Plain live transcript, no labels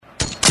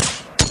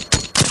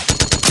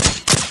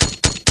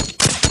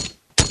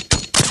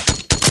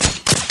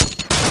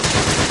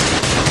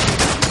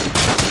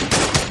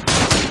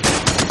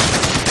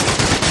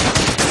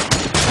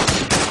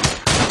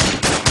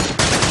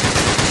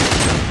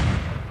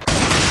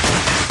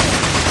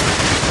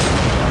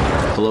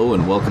Hello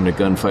and welcome to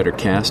Gunfighter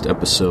Cast,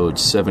 episode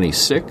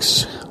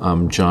 76.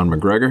 I'm John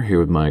McGregor, here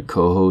with my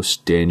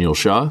co-host Daniel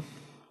Shaw.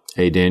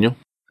 Hey, Daniel.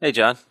 Hey,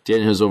 John.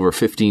 Daniel has over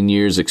 15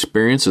 years'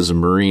 experience as a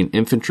Marine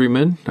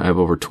infantryman. I have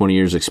over 20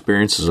 years'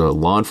 experience as a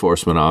law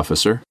enforcement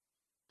officer.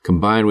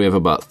 Combined, we have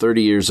about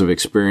 30 years of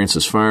experience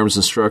as firearms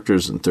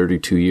instructors and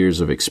 32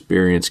 years of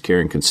experience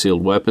carrying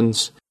concealed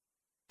weapons.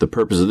 The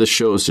purpose of this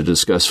show is to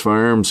discuss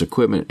firearms,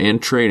 equipment,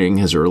 and training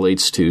as it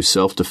relates to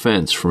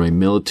self-defense from a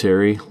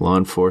military, law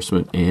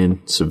enforcement, and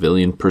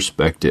civilian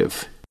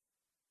perspective.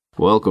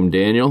 Welcome,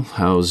 Daniel.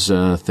 How's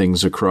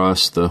things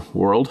across the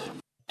world?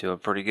 Doing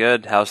pretty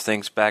good. How's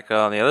things back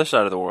on the other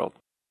side of the world?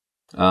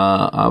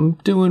 I'm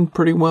doing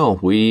pretty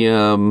well. I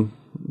am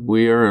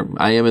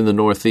in the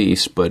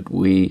Northeast, but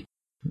we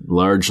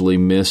largely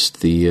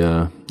missed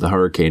the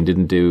hurricane.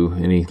 Didn't do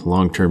any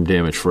long-term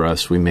damage for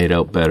us. We made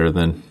out better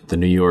than the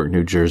New York,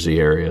 New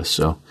Jersey area,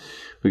 so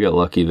we got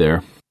lucky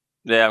there.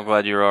 Yeah, I'm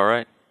glad you're all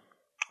right.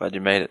 Glad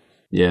you made it.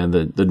 Yeah,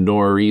 the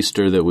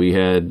nor'easter that we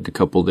had a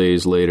couple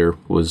days later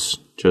was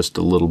just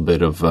a little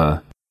bit of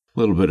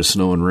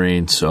snow and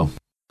rain. So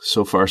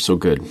far so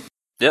good.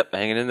 Yep,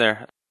 hanging in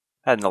there.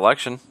 Had an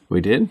election.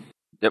 We did?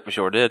 Yep, we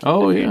sure did.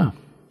 Oh, yeah.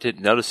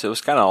 Didn't notice it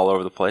was kind of all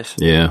over the place.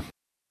 Yeah.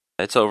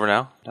 It's over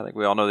now. I think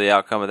we all know the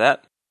outcome of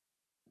that.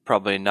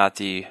 Probably not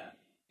the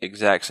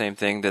exact same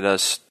thing that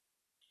us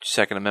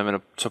Second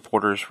Amendment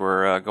supporters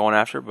were going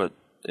after, but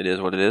it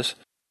is what it is.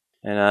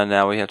 And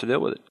now we have to deal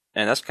with it.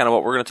 And that's kind of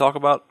what we're going to talk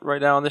about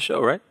right now on this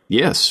show, right?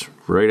 Yes,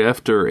 right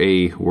after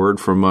a word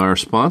from our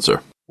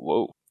sponsor.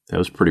 Whoa. That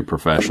was pretty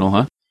professional,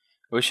 huh?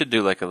 We should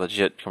do like a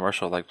legit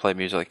commercial, like play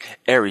music like,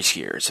 Aries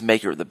Gear is a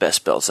maker of the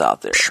best belts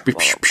out there.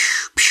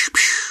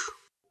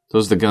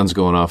 Those are the guns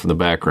going off in the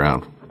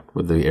background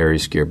with the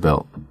Aries Gear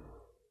belt.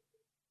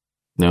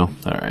 No?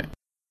 All right.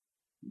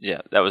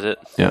 Yeah, that was it.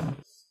 Yeah.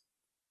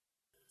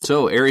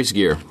 So, Aries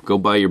Gear, go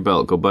buy your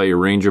belt. Go buy your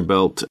Ranger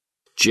belt.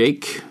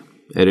 Jake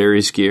at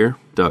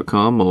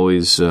ariesgear.com,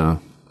 always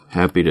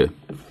happy to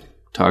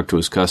talk to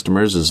his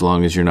customers as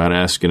long as you're not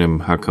asking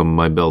him, how come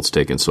my belt's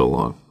taking so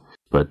long?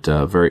 But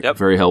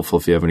very helpful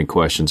if you have any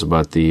questions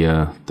about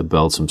the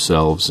belts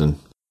themselves. And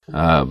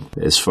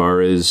as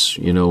far as,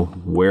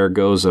 wear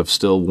goes, I've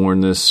still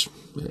worn this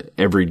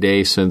every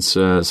day since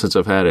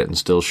I've had it and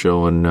still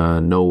showing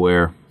no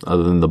wear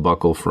other than the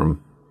buckle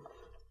from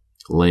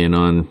laying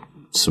on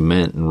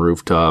cement and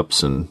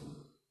rooftops and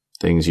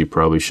things you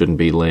probably shouldn't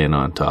be laying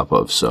on top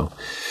of. So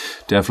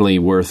definitely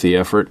worth the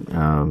effort,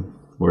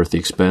 worth the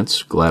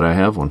expense. Glad I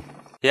have one.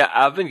 Yeah,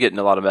 I've been getting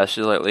a lot of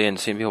messages lately and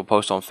seeing people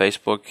post on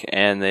Facebook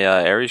and the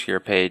Aries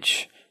Gear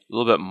page a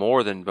little bit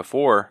more than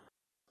before,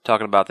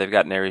 talking about they've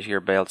gotten Aries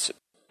Gear belts,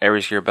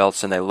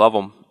 and they love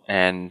them.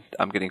 And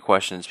I'm getting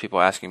questions,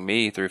 people asking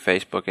me through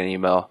Facebook and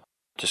email.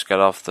 Just got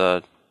off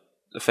the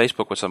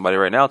Facebook with somebody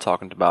right now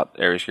talking about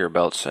Aries Gear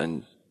belts,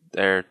 and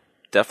they're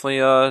definitely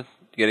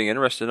getting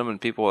interested in them. And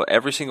people,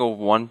 every single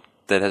one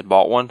that has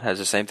bought one has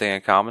the same thing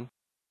in common.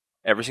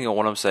 Every single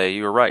one of them say,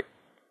 you were right,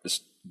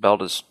 this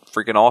belt is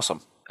freaking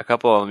awesome. A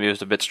couple of them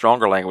used a bit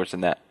stronger language than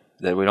that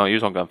we don't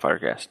use on Gunfighter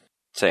Cast,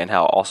 saying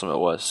how awesome it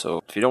was.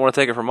 So if you don't want to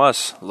take it from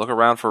us, look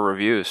around for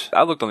reviews.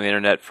 I looked on the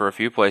internet for a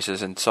few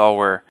places and saw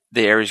where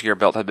the Aries Gear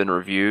belt had been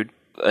reviewed.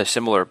 A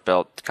similar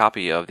belt,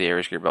 copy of the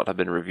Aries Gear belt, had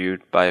been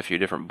reviewed by a few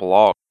different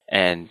blogs.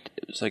 And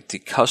it was like the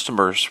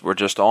customers were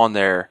just on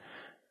there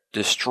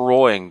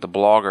destroying the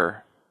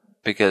blogger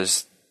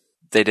because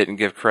they didn't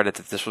give credit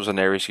that this was an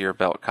Aries Gear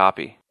belt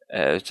copy.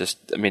 It's just,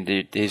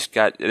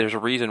 there's a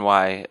reason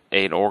why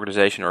an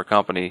organization or a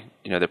company,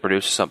 that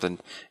produces something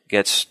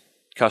gets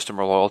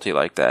customer loyalty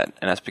like that.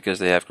 And that's because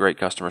they have great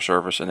customer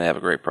service and they have a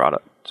great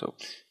product. So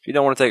if you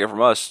don't want to take it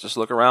from us, just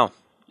look around.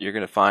 You're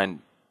going to find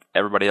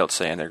everybody else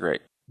saying they're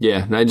great.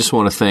 Yeah, and I just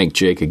want to thank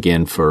Jake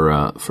again for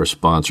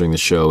sponsoring the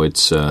show.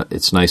 It's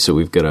nice that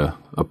we've got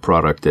a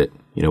product that,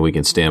 we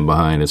can stand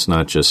behind. It's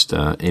not just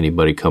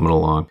anybody coming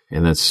along.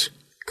 And that's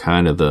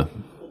kind of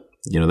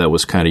that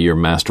was kind of your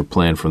master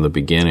plan from the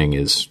beginning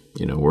is,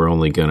 we're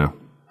only going to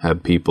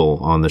have people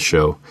on the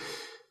show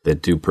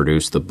that do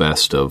produce the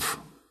best of,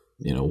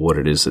 what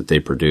it is that they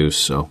produce.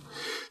 So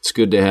it's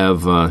good to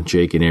have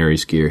Jake and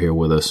Aries Gear here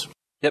with us.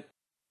 Yep.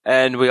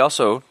 And we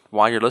also,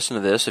 while you're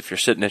listening to this, if you're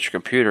sitting at your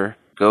computer,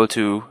 go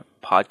to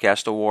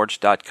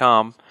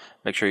podcastawards.com.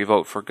 Make sure you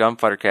vote for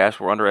Gunfighter Cast.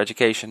 We're under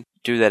education.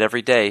 Do that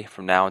every day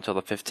from now until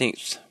the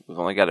 15th. We've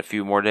only got a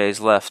few more days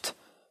left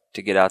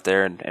to get out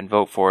there and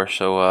vote for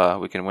so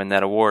we can win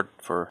that award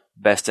for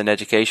Best in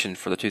Education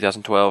for the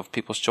 2012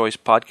 People's Choice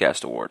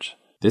Podcast Awards.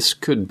 This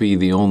could be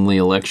the only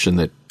election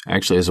that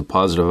actually has a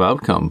positive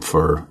outcome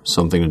for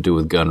something to do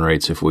with gun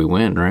rights if we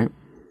win, right?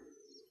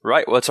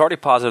 Right. Well, it's already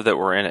positive that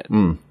we're in it.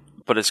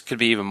 But it could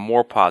be even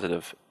more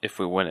positive if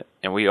we win it.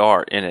 And we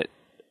are in it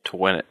to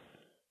win it.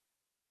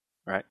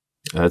 Right?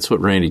 That's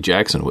what Randy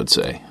Jackson would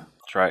say.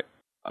 That's right.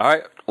 All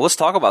right. Well, let's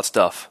talk about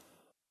stuff.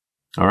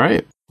 All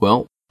right.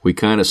 Well, we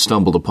kind of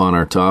stumbled upon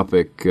our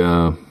topic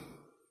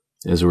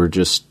as we were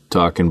just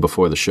talking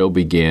before the show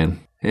began.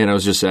 And I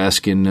was just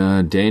asking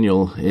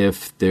Daniel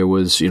if there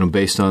was,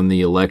 based on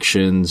the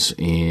elections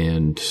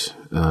and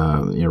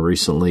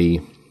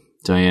Recently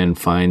Dianne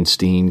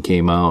Feinstein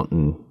came out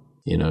and,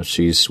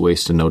 she's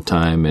wasting no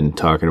time in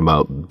talking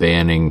about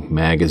banning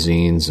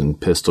magazines and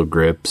pistol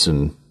grips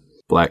and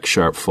black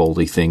sharp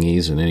foldy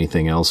thingies and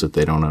anything else that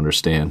they don't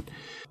understand.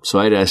 So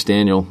I'd ask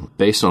Daniel,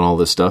 based on all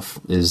this stuff,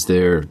 do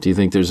you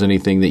think there's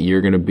anything that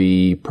you're going to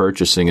be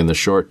purchasing in the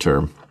short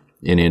term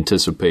in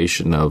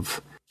anticipation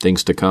of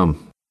things to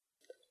come?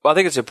 Well, I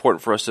think it's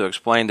important for us to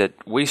explain that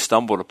we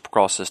stumbled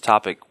across this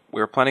topic. We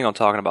were planning on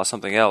talking about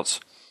something else,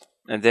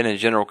 and then in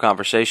general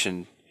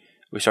conversation,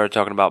 we started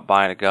talking about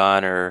buying a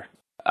gun, or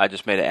I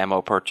just made an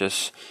ammo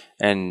purchase,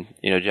 and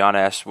John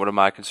asked, "What am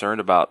I concerned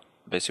about?"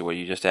 Basically, what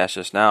you just asked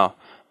us now.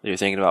 That you're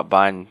thinking about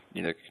buying,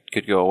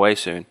 could go away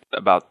soon.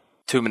 About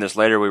 2 minutes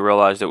later, we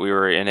realized that we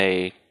were in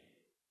a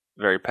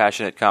very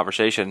passionate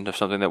conversation of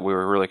something that we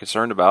were really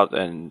concerned about,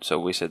 and so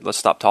we said, "Let's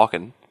stop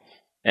talking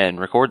and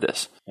record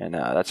this." And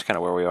that's kind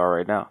of where we are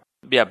right now.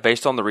 Yeah,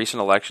 based on the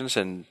recent elections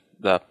and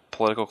the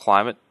political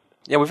climate,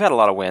 we've had a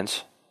lot of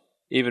wins,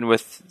 even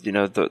with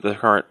the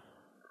current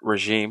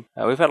regime.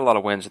 We've had a lot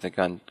of wins at the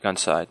gun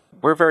side.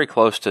 We're very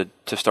close to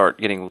start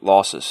getting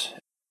losses.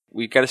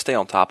 We got to stay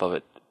on top of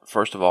it.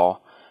 First of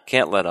all,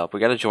 can't let up. We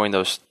got to join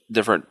those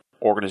different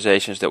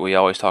organizations that we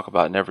always talk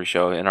about in every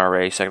show: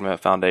 NRA, Second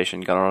Amendment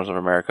Foundation, Gun Owners of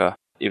America,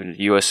 even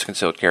the U.S.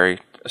 Concealed Carry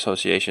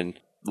Association,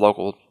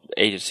 local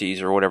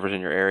agencies or whatever's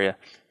in your area.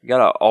 You got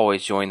to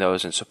always join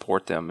those and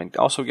support them, and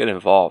also get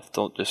involved.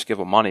 Don't just give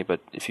them money, but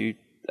if you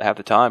have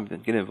the time,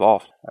 then get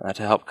involved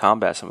to help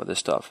combat some of this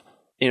stuff.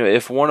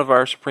 If one of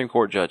our Supreme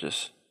Court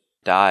judges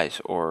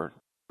dies or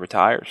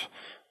retires,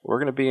 we're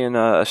going to be in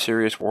a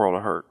serious world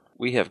of hurt.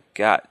 We have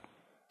got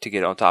to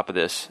get on top of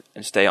this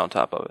and stay on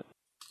top of it.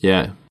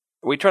 Yeah.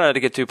 We try not to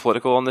get too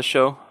political on this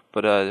show,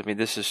 but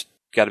this has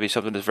got to be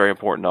something that's very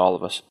important to all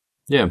of us.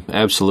 Yeah,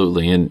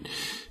 absolutely. And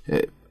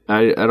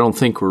I don't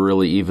think we're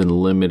really even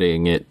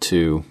limiting it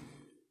to,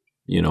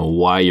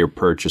 why you're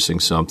purchasing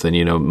something.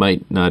 It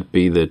might not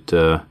be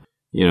that,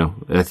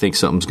 I think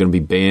something's going to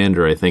be banned,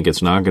 or I think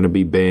it's not going to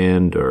be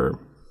banned, or,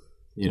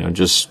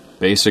 just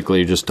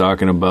basically just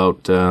talking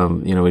about,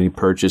 any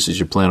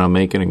purchases you plan on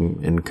making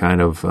and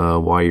kind of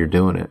why you're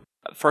doing it.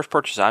 The first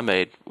purchase I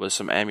made was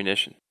some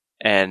ammunition.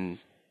 And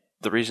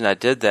the reason I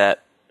did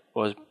that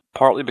was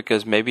partly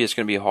because maybe it's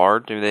going to be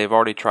hard. They've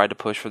already tried to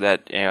push for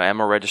that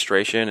ammo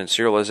registration and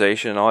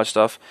serialization and all that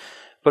stuff.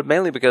 But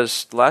mainly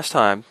because last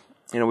time,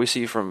 we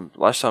see from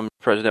last time the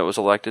president was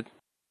elected,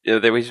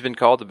 he's been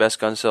called the best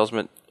gun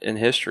salesman in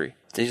history.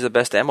 He's the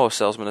best ammo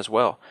salesman as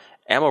well.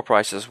 Ammo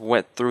prices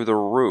went through the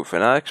roof,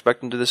 and I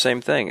expect him to do the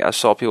same thing. I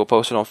saw people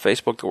posted on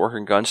Facebook that work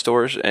in gun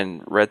stores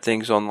and read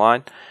things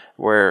online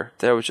where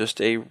there was just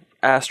a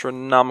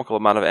astronomical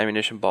amount of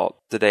ammunition bought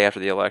the day after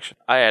the election.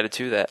 I added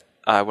to that.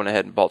 I went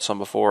ahead and bought some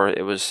before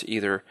it was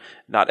either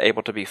not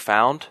able to be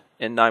found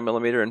in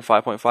 9mm and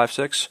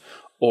 5.56,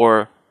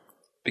 or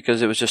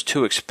because it was just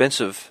too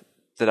expensive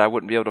that I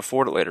wouldn't be able to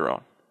afford it later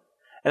on.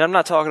 And I'm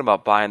not talking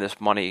about buying this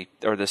money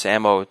or this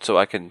ammo so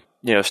I can,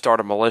 start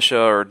a militia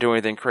or do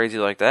anything crazy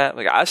like that.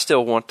 Like, I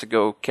still want to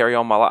go carry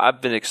on my life.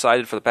 I've been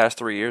excited for the past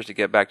 3 years to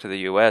get back to the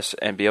U.S.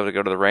 and be able to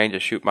go to the range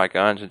and shoot my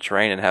guns and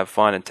train and have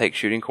fun and take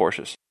shooting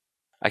courses.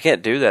 I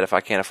can't do that if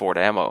I can't afford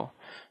ammo.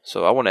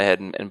 So I went ahead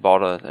and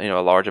bought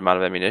a large amount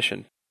of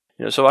ammunition,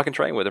 so I can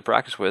train with and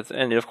practice with.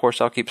 And of course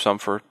I'll keep some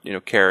for,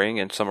 carrying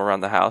and some around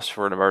the house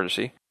for an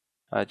emergency,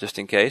 just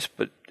in case.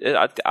 But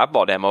I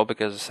bought ammo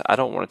because I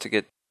don't want it to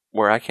get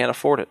where I can't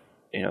afford it,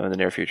 in the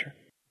near future.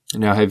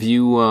 Now, have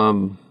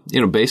you,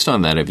 based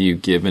on that, have you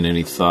given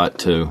any thought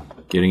to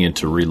getting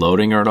into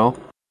reloading at all?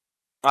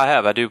 I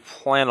have. I do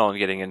plan on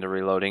getting into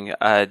reloading.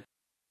 I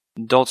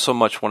don't so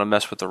much want to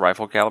mess with the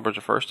rifle calibers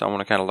at first. I want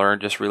to kind of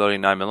learn just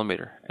reloading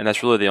 9mm. And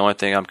that's really the only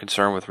thing I'm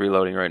concerned with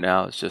reloading right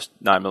now is just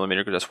 9mm,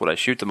 because that's what I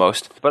shoot the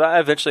most. But I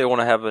eventually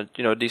want to have a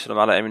decent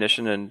amount of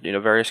ammunition and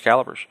various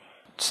calibers.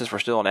 Since we're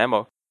still on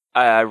ammo,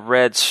 I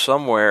read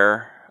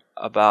somewhere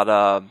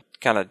about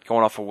kind of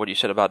going off of what you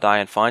said about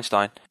Dianne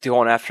Feinstein,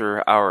 going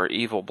after our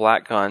evil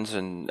black guns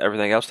and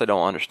everything else they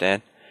don't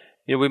understand.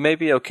 We may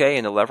be okay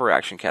in the lever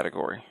action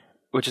category,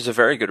 which is a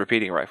very good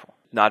repeating rifle.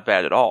 Not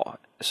bad at all.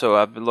 So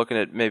I've been looking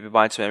at maybe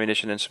buying some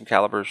ammunition and some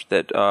calibers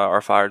that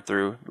are fired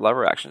through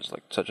lever actions,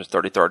 such as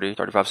 30-30,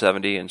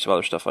 35-70, and some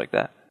other stuff like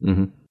that.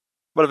 Mm-hmm.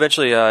 But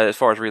eventually, as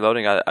far as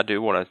reloading, I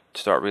do want to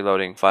start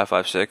reloading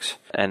 5.56,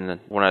 and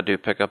when I do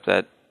pick up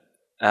that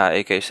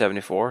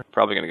AK-74,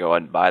 probably going to go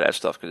ahead and buy that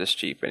stuff because it's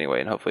cheap anyway,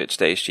 and hopefully it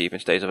stays cheap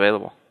and stays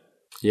available.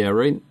 Yeah,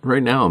 right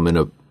now I'm in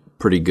a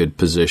pretty good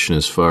position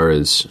as far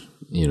as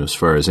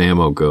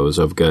ammo goes.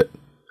 I've got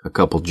a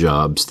couple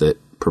jobs that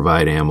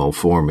provide ammo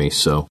for me,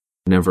 so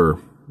never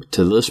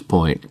to this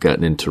point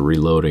gotten into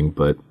reloading,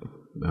 but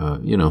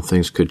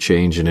things could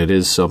change, and it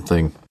is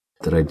something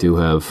that I do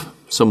have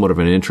somewhat of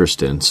an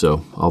interest in.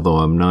 So although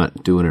I'm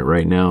not doing it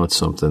right now, it's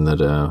something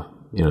that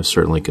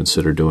certainly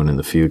consider doing in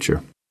the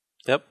future.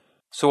 Yep.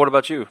 So what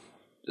about you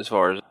as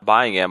far as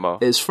buying ammo?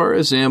 As far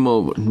as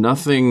ammo,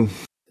 nothing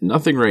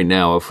right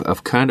now.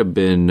 I've kind of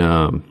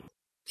been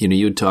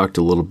you talked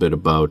a little bit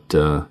about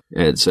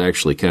it's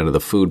actually kind of the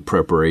food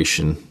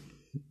preparation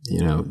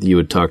you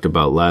had talked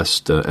about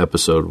last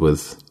episode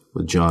with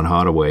John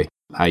Hottaway,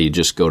 how you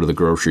just go to the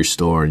grocery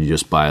store and you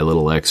just buy a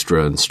little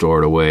extra and store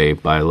it away,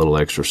 buy a little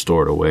extra,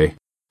 store it away.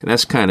 And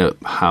that's kind of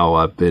how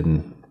I've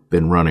been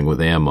running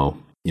with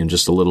ammo,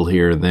 just a little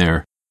here and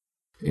there,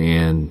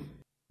 and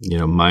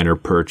minor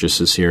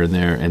purchases here and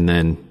there, and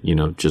then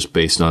just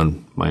based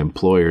on my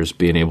employers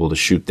being able to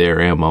shoot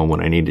their ammo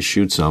when I need to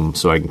shoot some,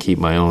 so I can keep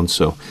my own.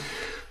 So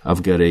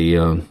I've got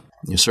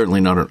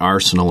certainly not an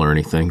arsenal or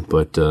anything,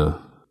 but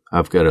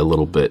I've got a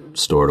little bit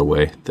stored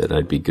away that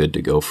I'd be good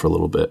to go for a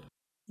little bit.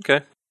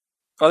 Okay.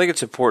 I think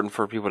it's important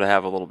for people to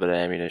have a little bit of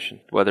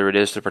ammunition, whether it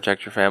is to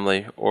protect your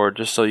family or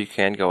just so you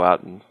can go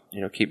out and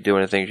keep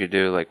doing the things you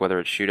do, like whether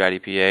it's shoot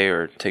IDPA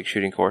or take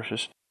shooting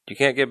courses. You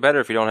can't get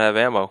better if you don't have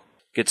ammo.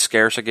 It gets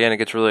scarce again. It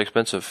gets really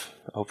expensive.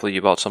 Hopefully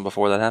you bought some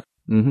before that happened.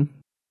 Mm-hmm.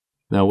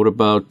 Now, what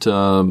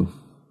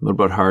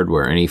about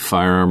hardware? Any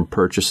firearm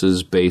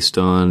purchases based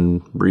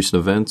on recent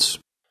events?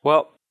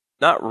 Well,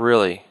 not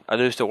really. I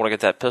do still want to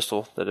get that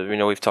pistol that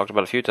we've talked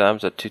about a few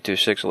times, that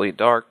 226 Elite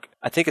Dark.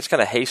 I think it's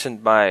kind of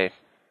hastened my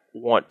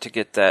want to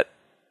get that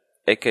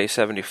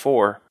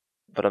AK-74,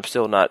 but I'm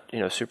still not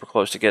super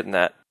close to getting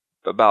that.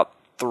 About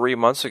 3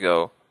 months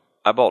ago,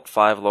 I bought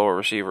 5 lower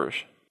receivers,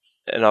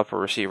 an upper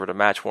receiver to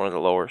match one of the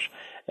lowers,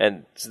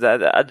 and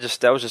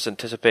that was just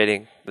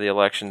anticipating the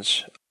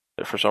elections.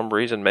 For some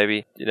reason,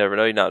 maybe you never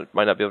know,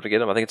 might not be able to get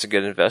them. I think it's a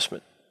good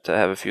investment to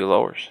have a few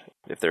lowers.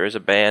 If there is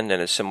a ban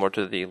and it's similar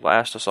to the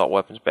last assault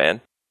weapons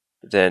ban,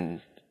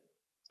 then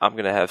I'm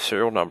going to have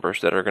serial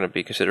numbers that are going to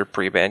be considered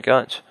pre-ban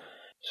guns.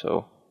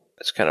 So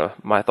that's kind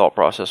of my thought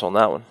process on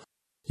that one.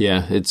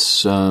 Yeah,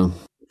 it's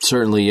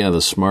certainly,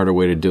 the smarter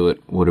way to do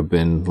it would have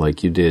been,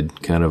 like you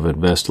did, kind of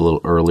invest a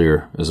little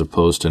earlier as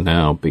opposed to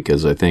now,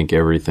 because I think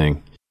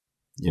everything,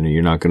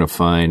 you're not going to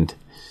find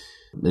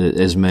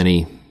as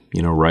many,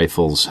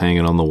 rifles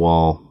hanging on the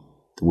wall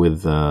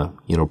with,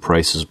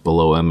 prices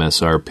below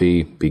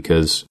MSRP,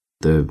 because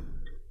the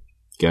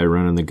guy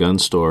running the gun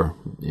store,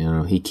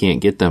 he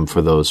can't get them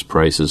for those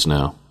prices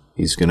now.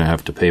 He's going to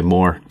have to pay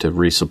more to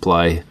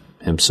resupply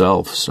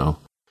himself. So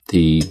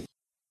the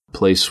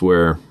place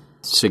where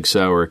 6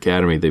 Hour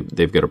Academy,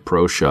 they've got a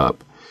pro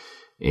shop,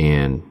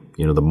 and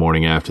the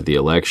morning after the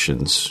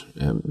elections,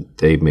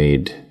 they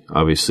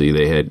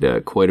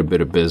had quite a bit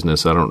of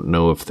business. I don't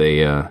know if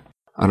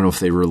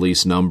they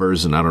release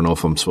numbers, and I don't know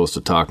if I'm supposed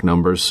to talk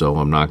numbers, so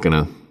I'm not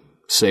going to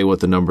say what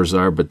the numbers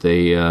are, but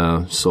they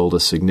sold a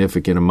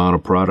significant amount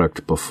of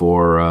product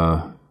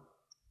before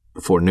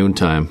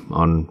noontime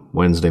on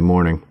Wednesday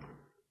morning,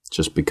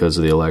 just because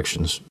of the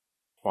elections.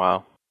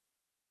 Wow.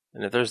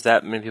 And if there's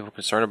that many people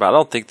concerned about it, I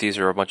don't think these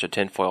are a bunch of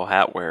tinfoil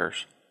hat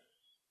wearers.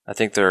 I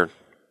think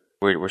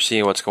we're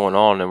seeing what's going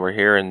on, and we're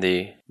hearing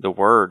the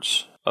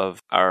words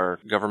of our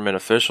government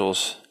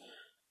officials,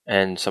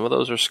 and some of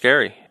those are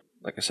scary.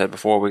 Like I said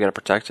before, we got to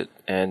protect it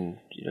and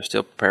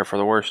still prepare for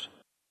the worst.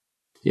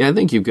 Yeah, I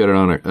think you've got it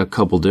on a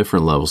couple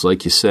different levels.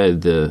 Like you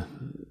said, the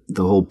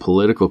whole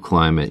political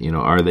climate,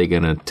 are they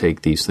going to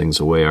take these things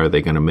away? Are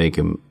they going to make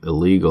them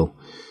illegal?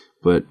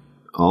 But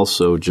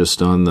also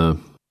just on the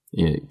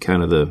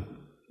kind of the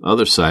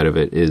other side of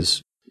it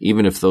is,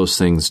 even if those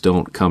things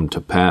don't come to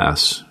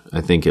pass,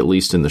 I think at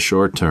least in the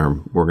short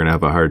term, we're going to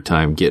have a hard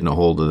time getting a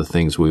hold of the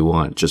things we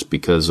want just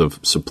because of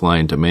supply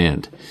and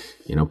demand.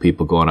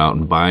 People going out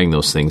and buying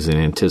those things in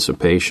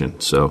anticipation.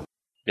 So,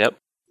 yep,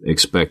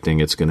 expecting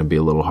it's going to be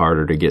a little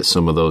harder to get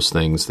some of those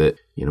things that,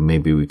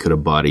 maybe we could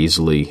have bought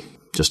easily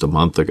just a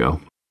month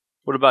ago.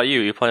 What about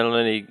you? You planning on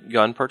any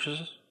gun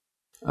purchases?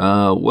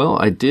 Well,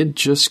 I did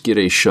just get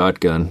a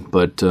shotgun,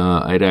 but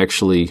I'd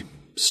actually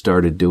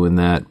started doing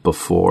that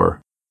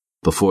before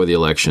the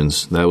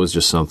elections. That was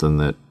just something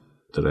that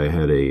I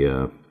had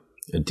a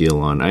deal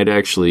on. I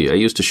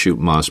used to shoot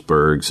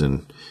Mossbergs,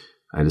 and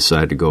I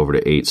decided to go over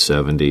to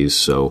 870s,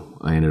 so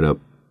I ended up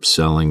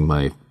selling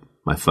my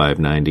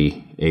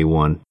 590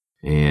 A1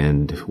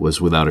 and was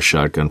without a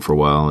shotgun for a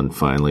while, and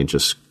finally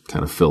just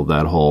kind of filled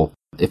that hole.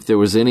 If there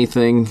was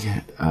anything,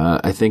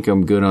 I think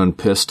I'm good on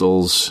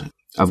pistols.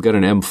 I've got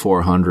an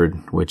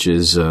M400, which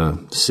is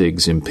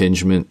SIG's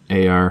impingement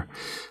AR.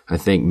 I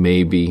think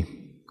maybe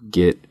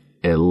get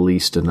at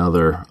least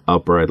another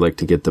upper. I'd like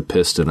to get the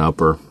piston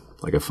upper,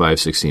 like a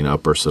 5.16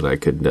 upper, so that I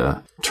could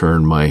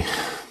turn my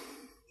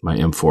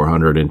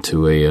M400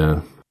 into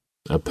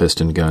a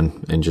piston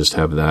gun and just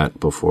have that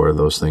before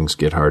those things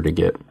get hard to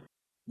get.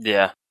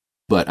 Yeah.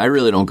 But I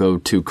really don't go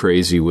too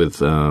crazy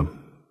with,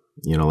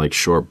 like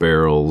short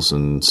barrels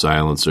and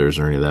silencers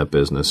or any of that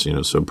business,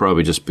 so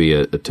probably just be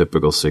a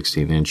typical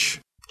 16-inch,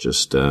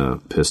 just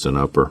piston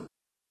upper.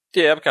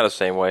 Yeah, I'm kind of the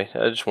same way.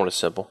 I just want it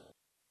simple.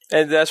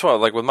 And that's why,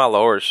 like with my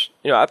lowers,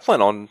 I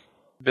plan on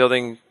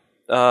building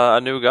a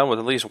new gun with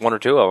at least one or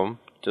two of them,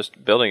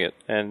 just building it,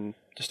 and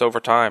just over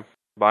time,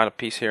 buying a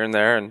piece here and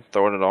there and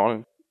throwing it on.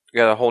 And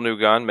got a whole new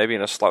gun, maybe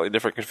in a slightly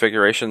different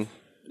configuration,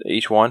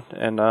 each one,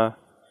 and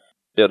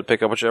be able to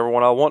pick up whichever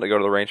one I want to go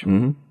to the range.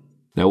 Mm-hmm.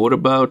 Now, what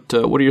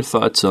are your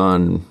thoughts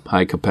on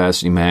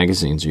high-capacity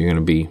magazines? Are you going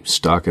to be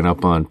stocking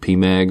up on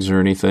PMags or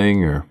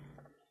anything? Or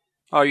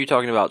Oh, are you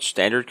talking about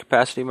standard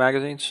capacity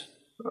magazines?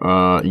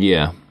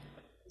 Yeah.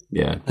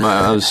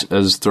 I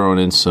was throwing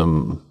in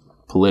some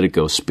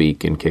Politico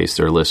speak in case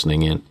they're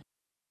listening in.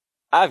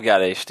 I've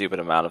got a stupid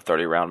amount of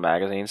 30-round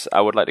magazines.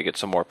 I would like to get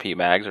some more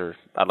P-Mags, or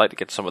I'd like to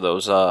get some of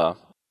those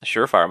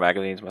Surefire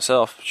magazines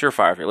myself.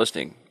 Surefire, if you're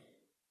listening,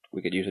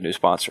 we could use a new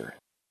sponsor.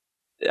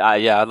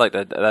 I'd like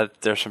that.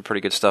 There's some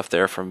pretty good stuff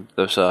there from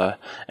those,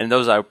 and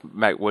those I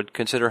would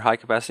consider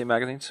high-capacity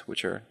magazines,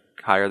 which are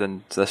higher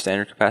than the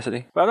standard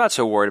capacity. But I'm not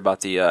so worried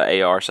about the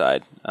AR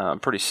side. I'm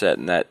pretty set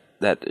in that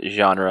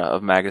genre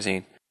of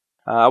magazine.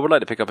 I would like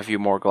to pick up a few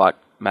more Glock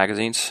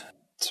magazines,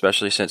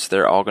 especially since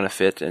they're all going to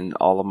fit in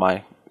all of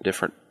my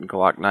different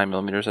Glock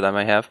 9mm that I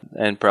may have,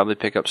 and probably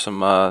pick up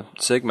some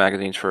SIG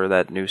magazines for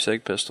that new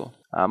SIG pistol.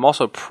 I'm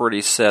also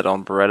pretty set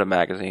on Beretta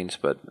magazines,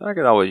 but I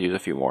could always use a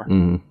few more.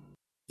 Mm-hmm.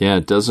 Yeah,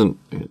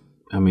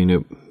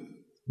 it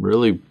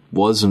really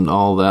wasn't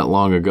all that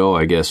long ago,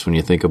 I guess, when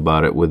you think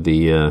about it, with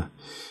the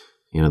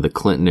the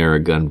Clinton era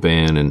gun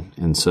ban,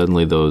 and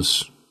suddenly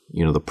those,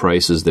 the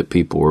prices that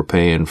people were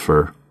paying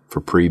for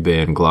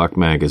pre-ban Glock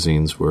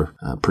magazines were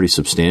pretty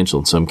substantial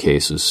in some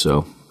cases.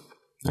 So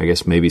I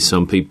guess maybe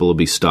some people will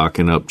be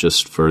stocking up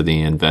just for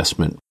the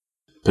investment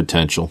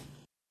potential.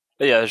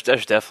 Yeah,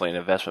 there's definitely an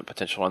investment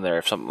potential in there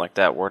if something like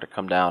that were to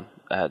come down,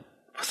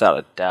 without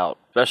a doubt.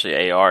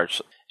 Especially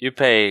ARs. You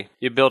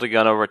build a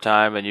gun over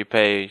time, and you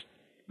pay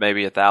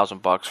maybe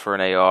 $1,000 for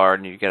an AR,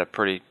 and you get a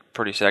pretty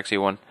sexy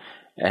one.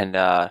 And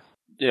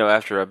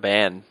after a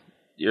ban,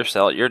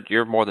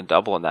 you're more than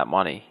doubling that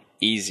money,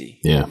 easy.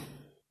 Yeah,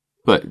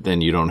 but then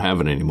you don't have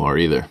it anymore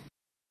either.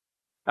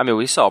 I mean,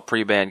 we saw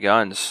pre-ban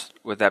guns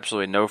with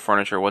absolutely no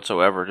furniture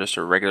whatsoever, just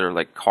a regular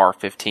like Car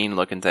 15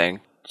 looking thing,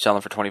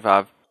 selling for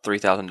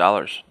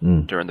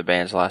 $3,000 during the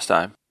bans last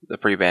time. The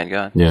pre-ban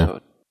gun. Yeah.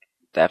 So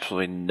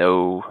absolutely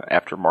no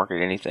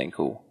aftermarket anything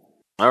cool.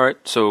 All right,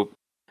 so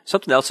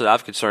something else that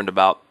I've concerned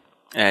about,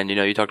 and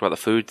you talked about the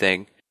food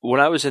thing.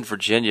 When I was in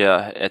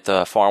Virginia at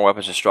the Foreign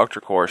Weapons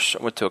Instructor course,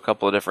 I went to a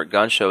couple of different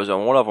gun shows.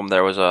 On one of them,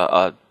 there was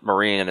a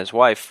Marine and his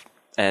wife,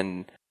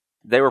 and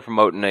they were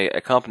promoting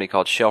a company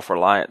called Shelf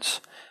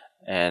Reliance.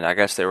 And I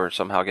guess they were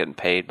somehow getting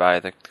paid by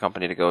the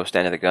company to go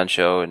stand at the gun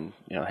show and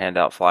hand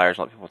out flyers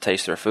and let people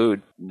taste their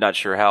food. Not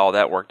sure how all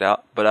that worked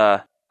out,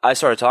 but I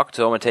started talking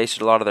to them and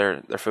tasted a lot of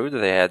their food that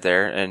they had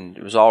there, and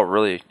it was all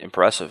really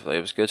impressive. It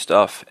was good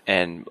stuff,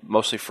 and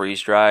mostly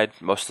freeze-dried.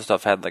 Most of the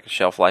stuff had like a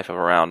shelf life of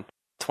around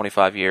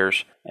 25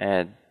 years.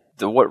 And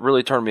what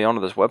really turned me onto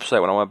this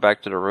website when I went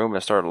back to the room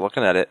and started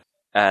looking at it,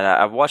 and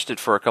I watched it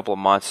for a couple of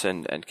months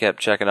and kept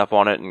checking up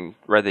on it and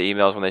read the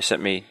emails when they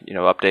sent me,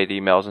 update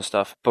emails and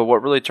stuff. But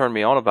what really turned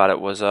me on about it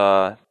was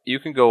you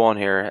can go on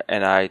here,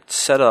 and I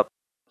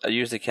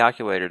used the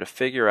calculator to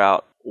figure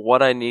out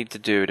what I need to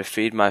do to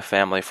feed my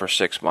family for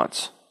 6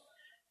 months.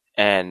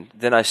 And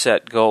then I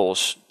set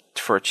goals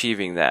for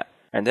achieving that.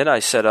 And then I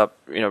set up,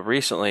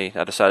 recently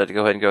I decided to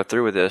go ahead and go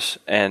through with this,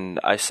 and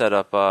I set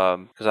up,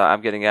 because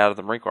I'm getting out of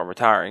the Marine Corps, I'm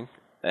retiring,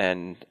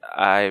 and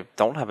I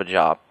don't have a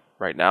job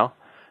right now.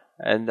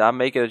 And I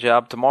may get a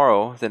job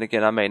tomorrow, then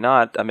again I may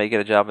not. I may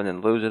get a job and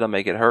then lose it, I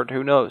may get hurt,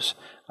 who knows.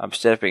 I'm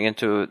stepping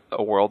into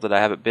a world that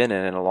I haven't been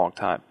in a long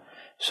time.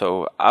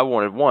 So I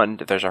wanted, one,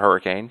 if there's a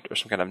hurricane or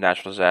some kind of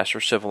natural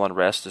disaster, civil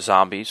unrest,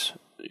 zombies,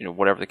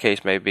 whatever the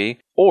case may be,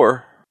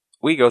 or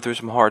we go through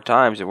some hard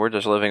times and we're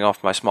just living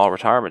off my small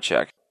retirement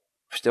check.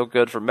 Still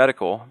good for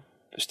medical,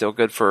 still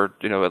good for,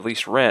 at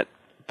least rent,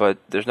 but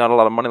there's not a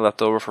lot of money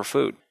left over for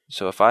food.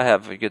 So if I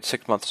have a good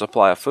 6 month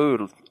supply of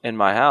food in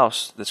my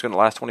house that's going to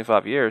last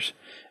 25 years,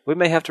 we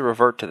may have to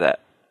revert to that.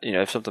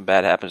 If something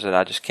bad happens and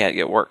I just can't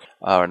get work,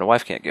 and the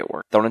wife can't get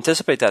work. Don't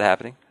anticipate that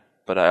happening,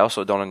 but I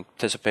also don't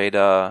anticipate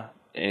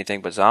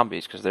anything but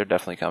zombies, because they're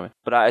definitely coming.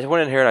 But I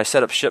went in here and I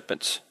set up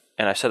shipments,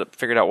 and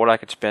figured out what I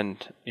could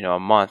spend, a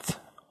month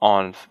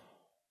on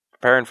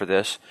preparing for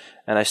this,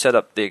 and I set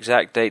up the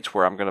exact dates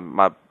where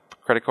my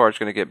credit card's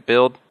going to get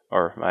billed,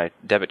 or my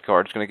debit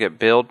card's going to get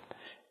billed,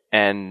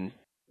 and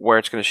where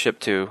it's going to ship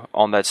to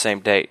on that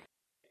same date.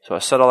 So I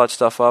set all that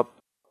stuff up,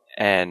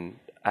 and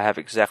I have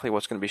exactly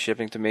what's going to be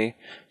shipping to me.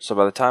 So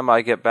by the time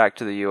I get back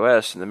to the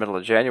U.S. in the middle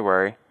of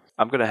January,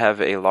 I'm going to have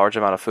a large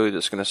amount of food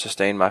that's going to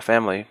sustain my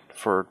family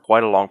for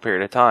quite a long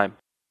period of time,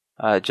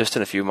 just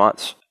in a few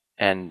months.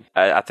 And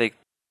I think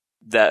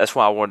that's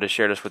why I wanted to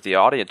share this with the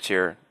audience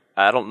here.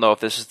 I don't know if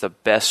this is the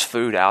best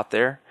food out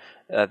there.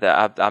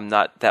 I'm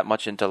not that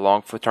much into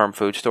long-term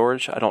food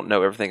storage. I don't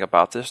know everything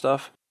about this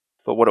stuff.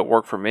 But what it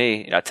worked for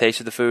me, I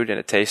tasted the food and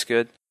it tastes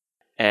good.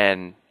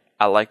 And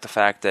I like the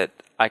fact that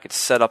I could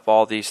set up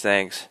all these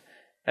things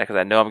because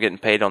I know I'm getting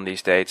paid on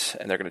these dates,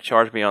 and they're going to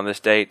charge me on this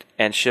date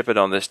and ship it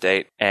on this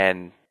date,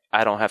 and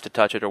I don't have to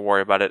touch it or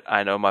worry about it.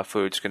 I know my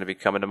food's going to be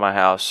coming to my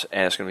house,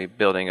 and it's going to be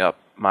building up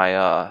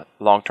my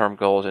long-term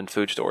goals in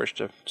food storage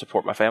to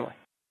support my family.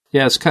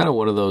 Yeah, it's kind of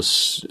one of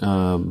those,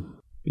 one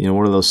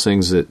of those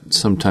things that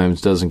sometimes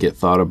doesn't get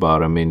thought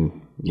about. I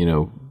mean,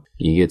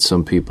 you get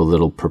some people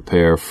that'll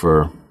prepare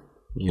for,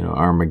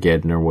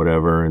 Armageddon or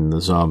whatever and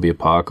the zombie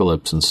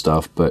apocalypse and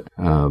stuff. But,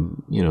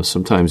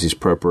 sometimes these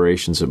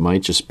preparations, it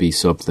might just be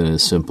something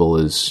as simple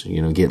as,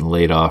 getting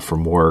laid off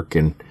from work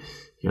and,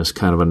 it's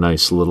kind of a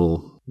nice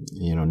little,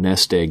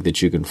 nest egg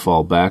that you can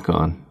fall back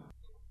on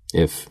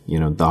if,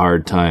 the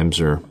hard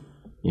times are,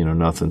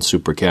 nothing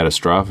super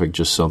catastrophic,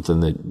 just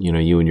something that,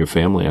 you and your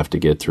family have to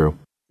get through.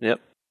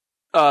 Yep.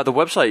 The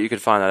website, you can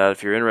find that out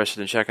if you're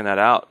interested in checking that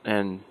out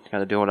and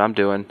kind of doing what I'm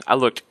doing. I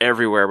looked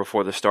everywhere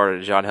before this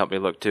started. John helped me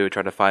look too,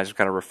 trying to find some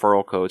kind of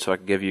referral code so I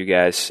could give you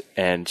guys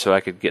and so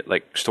I could get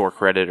like store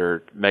credit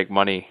or make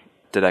money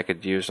that I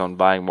could use on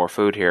buying more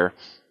food here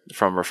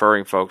from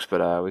referring folks,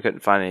 but we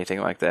couldn't find anything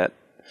like that.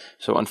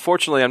 So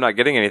unfortunately, I'm not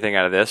getting anything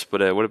out of this,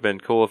 but it would have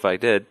been cool if I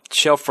did.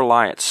 Shelf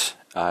Reliance.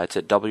 It's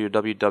at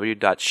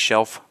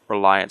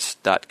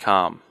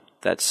www.shelfreliance.com.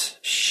 That's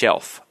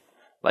shelf,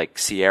 like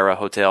Sierra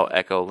Hotel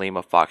Echo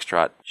Lima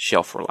Foxtrot,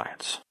 Shelf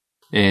Reliance.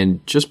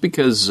 And just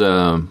because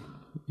you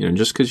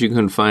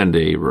couldn't find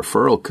a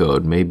referral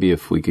code, maybe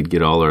if we could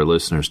get all our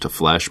listeners to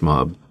flash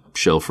mob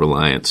Shelf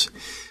Reliance,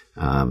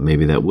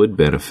 maybe that would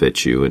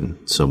benefit you in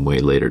some way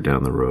later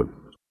down the road.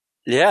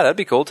 Yeah, that'd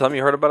be cool. Tell them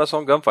you heard about us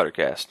on Gunfighter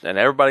Cast, and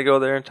everybody go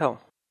there and tell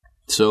them.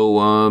 So,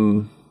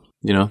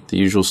 the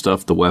usual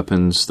stuff, the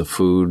weapons, the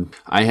food.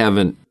 I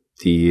haven't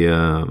the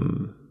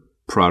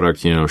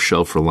product,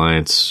 Shelf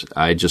Reliance.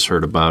 I just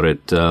heard about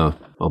it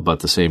about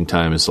the same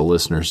time as the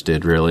listeners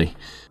did, really.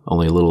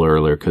 Only a little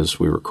earlier because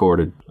we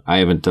recorded. I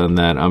haven't done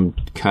that. I'm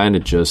kind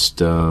of just,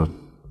 trying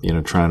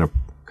to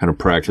kind of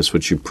practice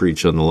what you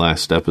preach on the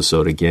last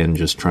episode again,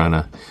 just trying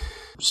to,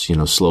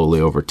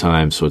 slowly over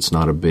time so it's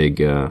not a big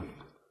hurt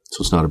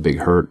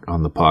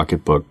on the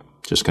pocketbook,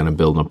 just kind of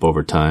building up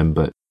over time.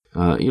 But,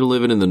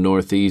 living in the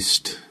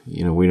Northeast,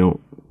 we don't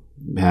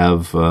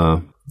have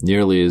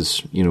nearly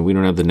as, we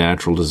don't have the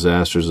natural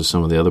disasters of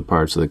some of the other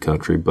parts of the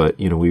country. But,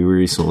 we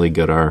recently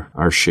got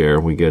our share.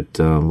 We get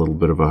a little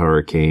bit of a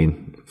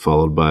hurricane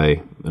followed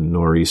by a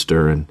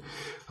nor'easter, and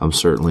I'm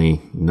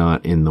certainly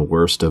not in the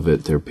worst of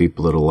it. There are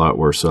people that are a lot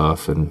worse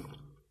off in,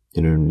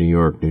 New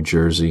York, New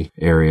Jersey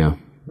area.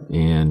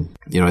 And,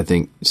 I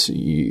think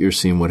you're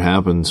seeing what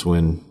happens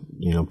when,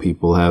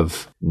 people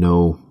have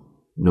no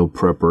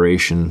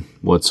preparation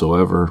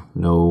whatsoever,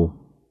 no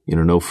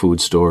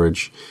food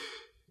storage.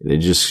 They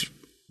just,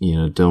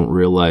 don't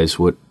realize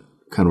what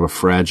kind of a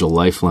fragile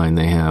lifeline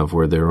they have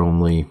where they're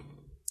only,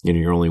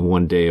 you're only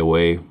one day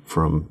away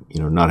from,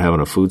 not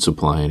having a food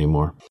supply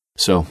anymore.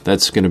 So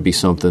that's going to be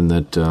something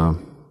that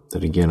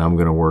again, I'm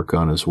going to work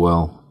on as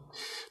well.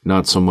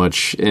 Not so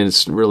much, and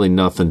it's really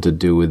nothing to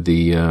do with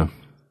the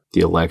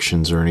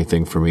elections or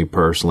anything for me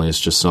personally. It's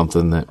just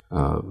something that,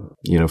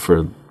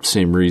 for the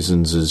same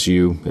reasons as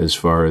you, as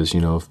far as,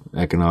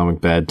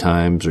 economic bad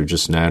times or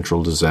just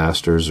natural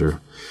disasters or,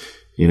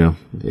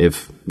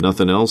 if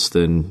nothing else,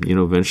 then,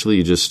 eventually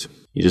you just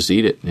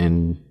eat it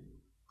and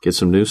get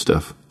some new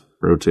stuff,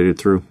 rotate it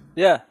through.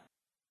 Yeah.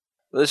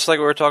 It's like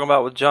we were talking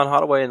about with John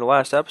Holloway in the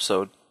last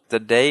episode. The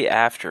day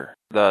after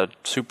the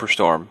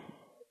superstorm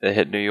that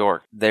hit New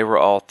York, they were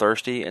all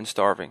thirsty and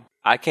starving.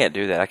 I can't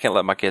do that. I can't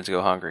let my kids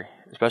go hungry,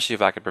 especially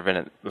if I could prevent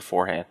it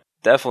beforehand.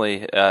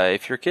 Definitely,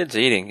 if your kid's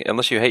eating,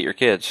 unless you hate your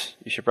kids,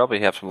 you should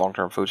probably have some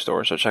long-term food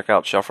stores. So check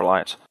out Shelf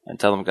Reliance and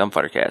tell them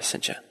Gunfighter Cast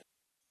sent you.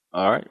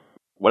 All right.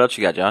 What else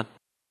you got, John?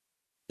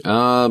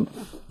 Well,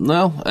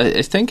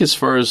 I think as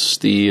far as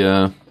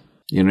the,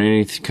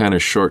 any kind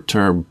of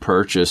short-term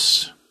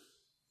purchase,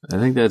 I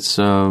think that's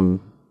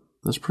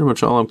pretty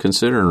much all I'm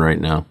considering right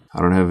now.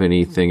 I don't have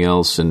anything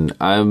else, and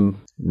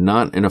I'm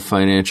not in a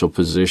financial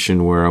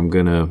position where I'm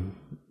going to,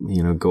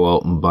 go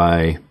out and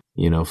buy,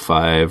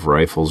 5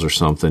 rifles or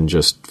something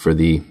just for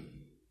the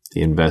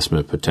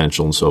investment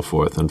potential and so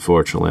forth.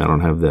 Unfortunately, I don't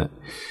have that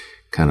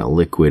kind of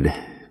liquid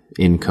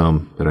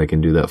income that I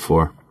can do that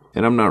for.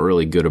 And I'm not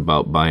really good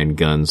about buying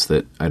guns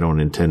that I don't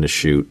intend to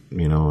shoot.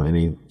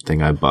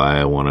 Anything I buy,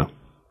 I want to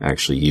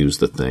actually use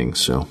the thing.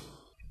 So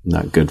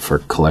not good for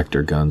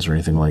collector guns or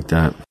anything like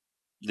that.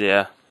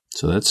 Yeah.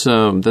 So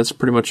that's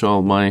pretty much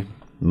all my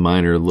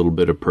minor little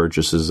bit of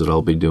purchases that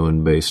I'll be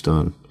doing based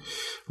on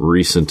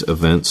recent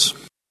events.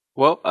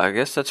 Well, I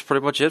guess that's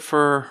pretty much it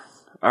for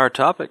our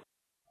topic.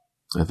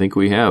 I think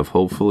we have.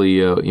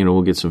 Hopefully,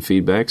 we'll get some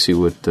feedback, see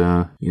what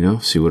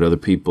other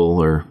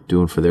people are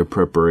doing for their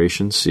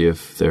preparation, see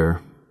if they're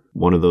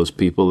one of those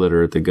people that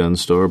are at the gun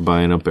store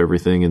buying up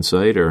everything in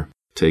sight or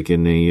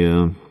taking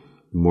a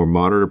more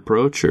moderate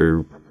approach,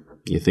 or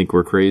you think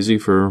we're crazy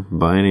for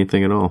buying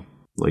anything at all.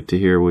 Like to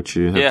hear what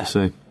you have to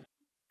say.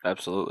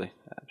 Absolutely.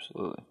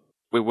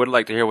 We would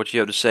like to hear what you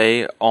have to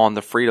say on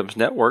the Freedoms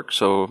Network,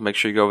 so make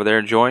sure you go over there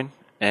and join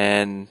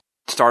and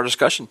start a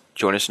discussion.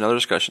 Join us in other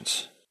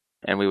discussions.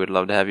 And we would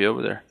love to have you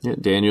over there. Yeah,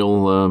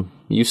 Daniel,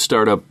 you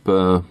start up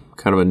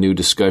kind of a new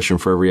discussion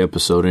for every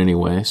episode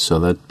anyway, so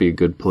that'd be a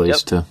good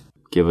place to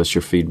give us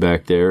your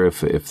feedback there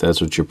if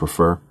that's what you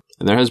prefer.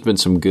 And there has been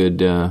some good,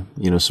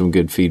 some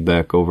good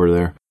feedback over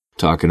there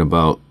talking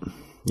about,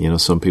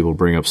 some people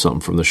bring up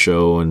something from the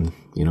show and,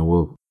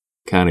 we'll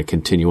kind of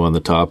continue on the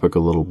topic a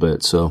little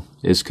bit. So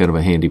it's kind of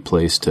a handy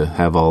place to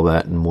have all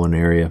that in one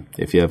area.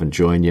 If you haven't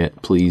joined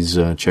yet, please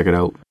check it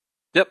out.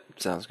 Yep,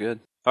 sounds good.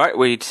 All right,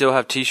 we still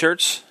have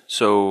T-shirts,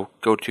 so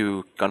go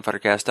to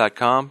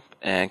gunfightercast.com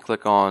and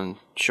click on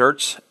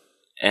shirts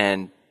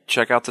and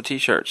check out the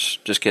T-shirts.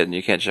 Just kidding,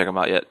 you can't check them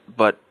out yet,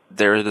 but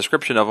there's a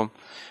description of them,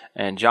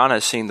 and John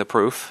has seen the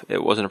proof.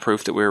 It wasn't a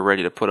proof that we were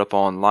ready to put up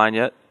online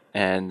yet,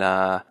 and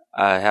I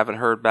haven't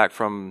heard back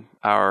from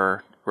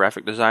our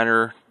graphic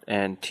designer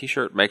and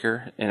T-shirt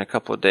maker in a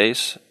couple of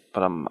days,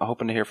 but I'm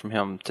hoping to hear from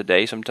him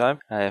today sometime.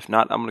 If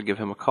not, I'm going to give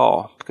him a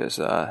call because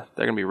they're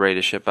going to be ready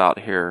to ship out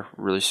here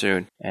really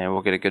soon, and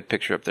we'll get a good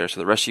picture up there so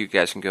the rest of you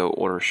guys can go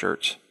order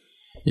shirts.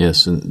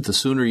 Yes, and the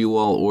sooner you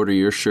all order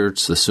your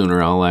shirts, the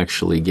sooner I'll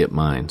actually get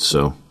mine.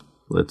 So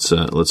let's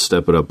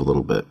step it up a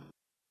little bit.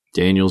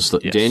 Daniel's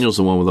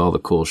the one with all the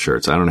cool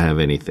shirts. I don't have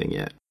anything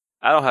yet.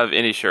 I don't have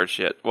any shirts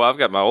yet. Well, I've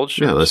got my old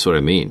shirts. Yeah, that's what I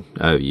mean.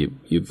 You've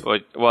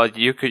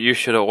you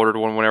should have ordered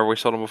one whenever we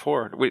sold them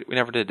before. We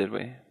never did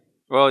we?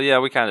 Well, yeah,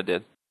 we kind of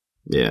did.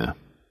 Yeah,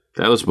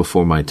 that was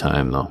before my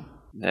time, though.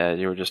 Yeah,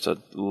 you were just a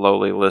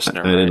lowly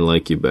listener. I didn't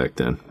like you back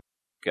then.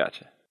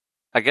 Gotcha.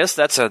 I guess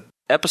that's an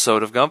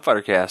episode of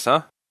Gunfighter Cast,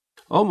 huh?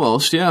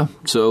 Almost, yeah.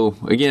 So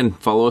again,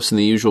 follow us in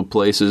the usual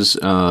places.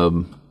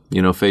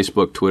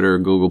 Facebook, Twitter,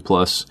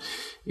 Google+.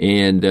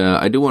 And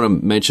I do want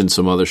to mention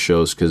some other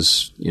shows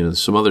because,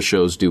 some other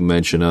shows do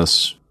mention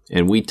us,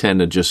 and we tend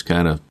to just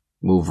kind of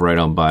move right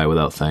on by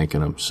without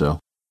thanking them. So,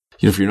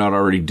 if you're not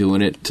already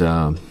doing it,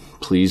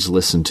 please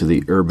listen to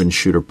the Urban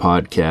Shooter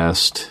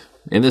Podcast.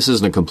 And this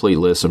isn't a complete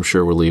list. I'm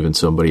sure we're leaving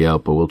somebody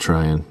out, but we'll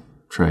try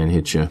and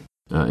hit you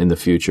in the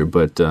future.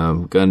 But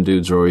gun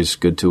dudes are always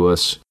good to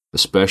us,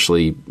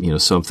 especially,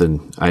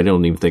 something I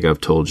don't even think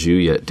I've told you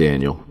yet,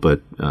 Daniel,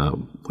 but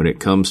when it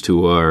comes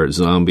to our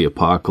zombie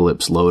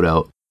apocalypse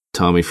loadout,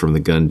 Tommy from the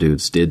Gun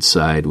Dudes did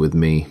side with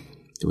me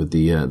with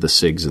the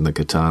SIGs and the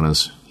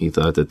katanas. He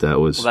thought that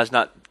was...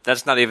 Well,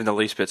 that's not even the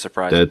least bit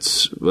surprising.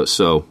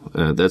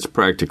 That's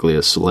practically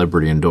a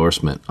celebrity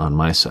endorsement on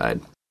my side.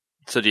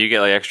 So do you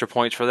get extra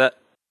points for that?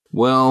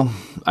 Well,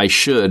 I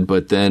should,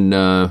 but then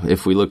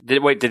if we look...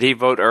 Did he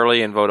vote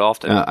early and vote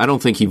often? I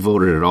don't think he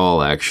voted at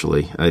all,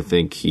 actually. I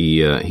think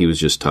he was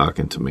just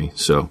talking to me.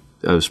 So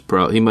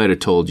he might have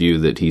told you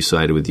that he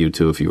sided with you,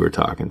 too, if you were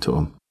talking to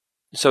him.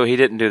 So he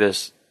didn't do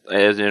this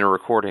as in a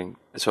recording,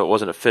 so it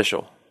wasn't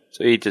official.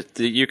 So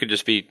you could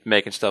just be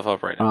making stuff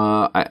up right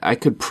now. I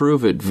could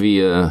prove it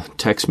via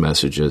text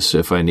messages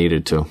if I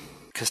needed to.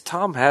 Because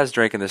Tom has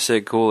drinking the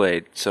Sig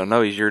Kool-Aid, so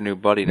no, he's your new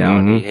buddy now,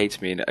 and he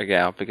hates me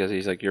now because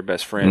he's your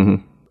best friend.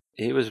 Mm-hmm.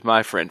 He was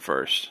my friend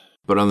first.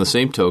 But on the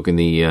same token,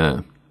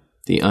 the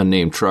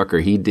unnamed trucker,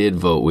 he did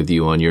vote with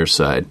you on your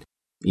side,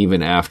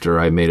 even after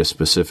I made a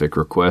specific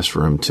request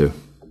for him to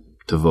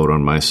vote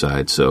on my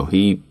side. So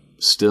he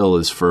still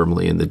is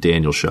firmly in the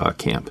Daniel Shaw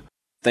camp.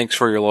 Thanks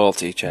for your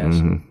loyalty, Chaz.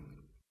 Mm-hmm.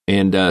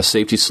 And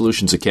Safety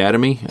Solutions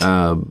Academy,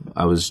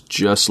 I was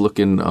just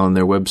looking on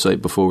their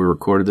website before we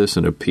recorded this,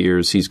 and it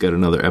appears he's got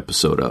another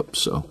episode up,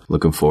 so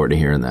looking forward to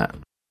hearing that.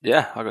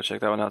 Yeah, I'll go check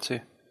that one out,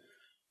 too.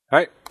 All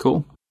right.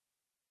 Cool.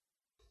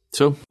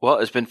 So, well,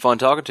 it's been fun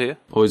talking to you.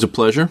 Always a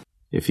pleasure.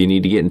 If you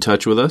need to get in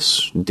touch with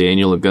us,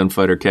 Daniel at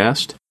Gunfighter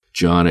Cast,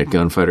 John at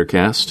Gunfighter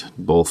Cast,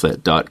 both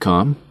at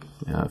 .com.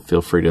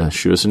 Feel free to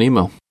shoot us an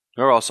email.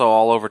 We're also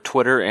all over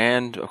Twitter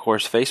and, of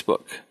course,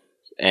 Facebook,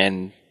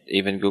 and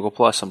even Google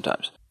Plus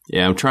sometimes.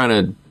 Yeah, I'm trying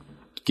to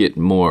get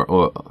more,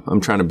 or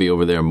I'm trying to be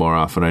over there more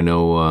often. I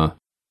know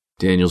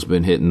Daniel's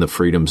been hitting the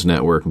Freedoms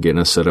Network and getting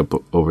us set up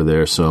over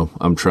there, so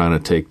I'm trying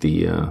to take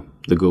the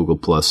Google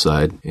Plus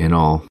side, and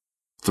all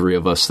three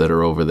of us that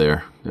are over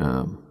there,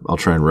 I'll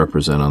try and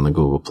represent on the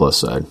Google Plus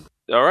side.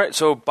 All right,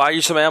 so buy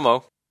you some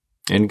ammo.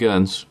 And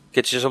guns.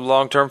 Get you some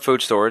long-term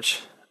food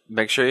storage.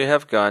 Make sure you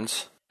have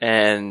guns,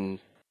 and...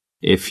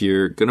 If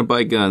you're going to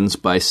buy guns,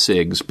 buy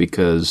SIGs,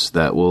 because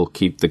that will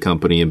keep the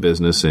company in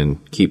business and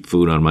keep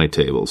food on my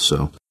table.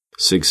 So,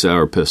 SIG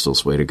Sauer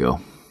pistols, way to go.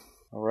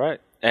 All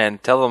right.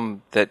 And tell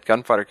them that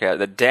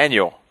that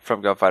Daniel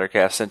from Gunfighter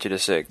Cast sent you to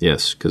SIG.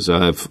 Yes, because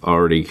I've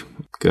already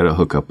got a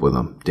hookup with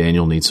him.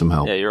 Daniel needs some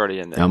help. Yeah, you're already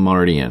in there. I'm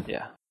already in.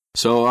 Yeah.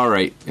 So, all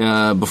right.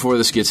 Before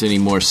this gets any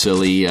more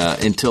silly,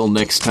 until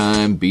next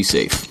time, be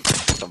safe.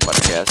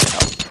 Gunfighter Cast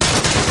out.